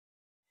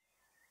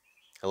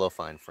Hello,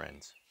 fine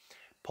friends.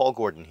 Paul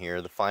Gordon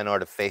here, the fine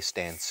art of face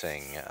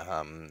dancing.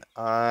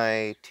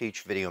 I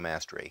teach video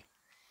mastery.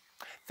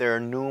 There are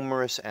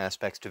numerous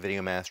aspects to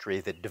video mastery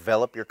that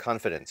develop your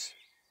confidence,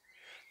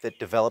 that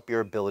develop your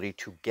ability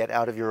to get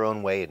out of your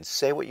own way and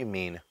say what you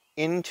mean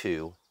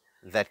into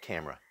that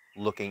camera,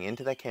 looking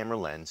into that camera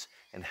lens,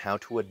 and how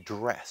to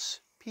address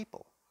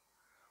people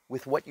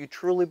with what you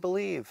truly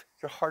believe,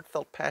 your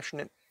heartfelt,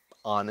 passionate,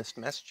 honest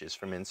messages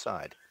from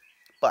inside.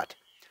 But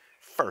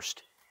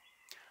first,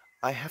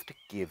 I have to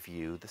give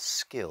you the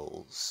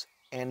skills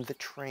and the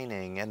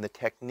training and the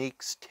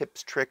techniques,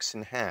 tips, tricks,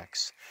 and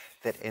hacks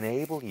that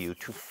enable you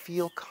to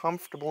feel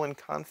comfortable and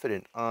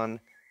confident on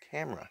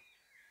camera.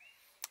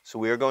 So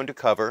we are going to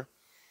cover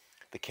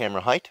the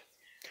camera height,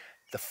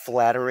 the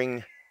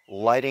flattering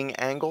lighting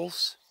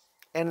angles,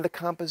 and the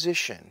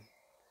composition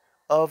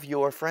of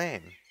your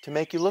frame to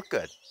make you look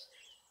good.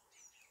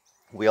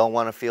 We all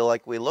want to feel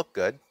like we look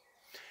good,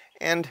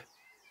 and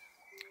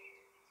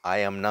I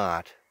am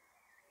not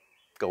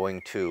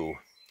going to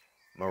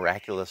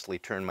miraculously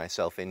turn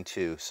myself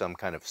into some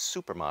kind of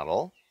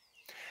supermodel,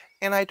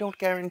 and I don't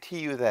guarantee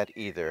you that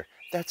either.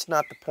 That's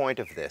not the point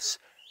of this.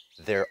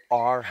 There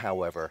are,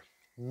 however,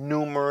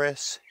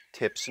 numerous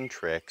tips and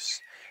tricks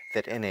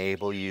that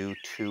enable you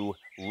to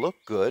look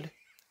good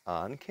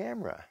on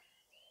camera.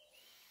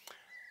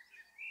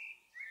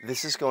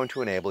 This is going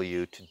to enable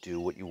you to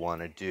do what you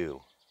want to do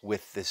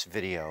with this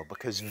video,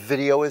 because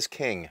video is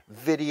king.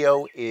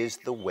 Video is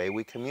the way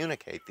we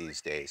communicate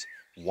these days.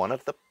 One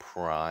of the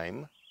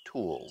prime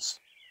tools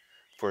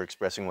for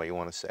expressing what you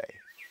want to say.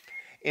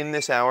 In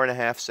this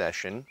hour-and-a-half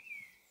session,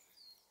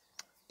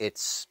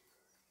 it's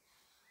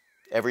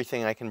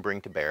everything I can bring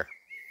to bear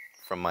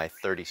from my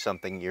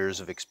 30-something years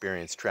of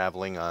experience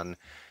traveling on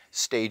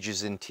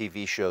stages and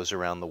TV shows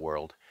around the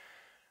world.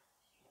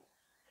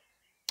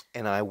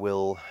 And I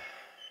will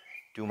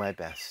do my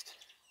best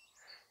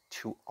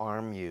to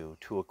arm you,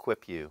 to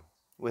equip you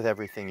with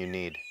everything you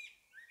need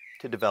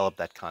to develop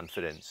that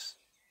confidence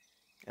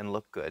and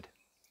look good,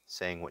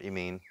 saying what you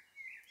mean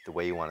the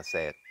way you want to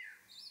say it.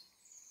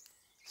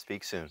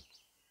 Speak soon.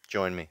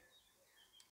 Join me.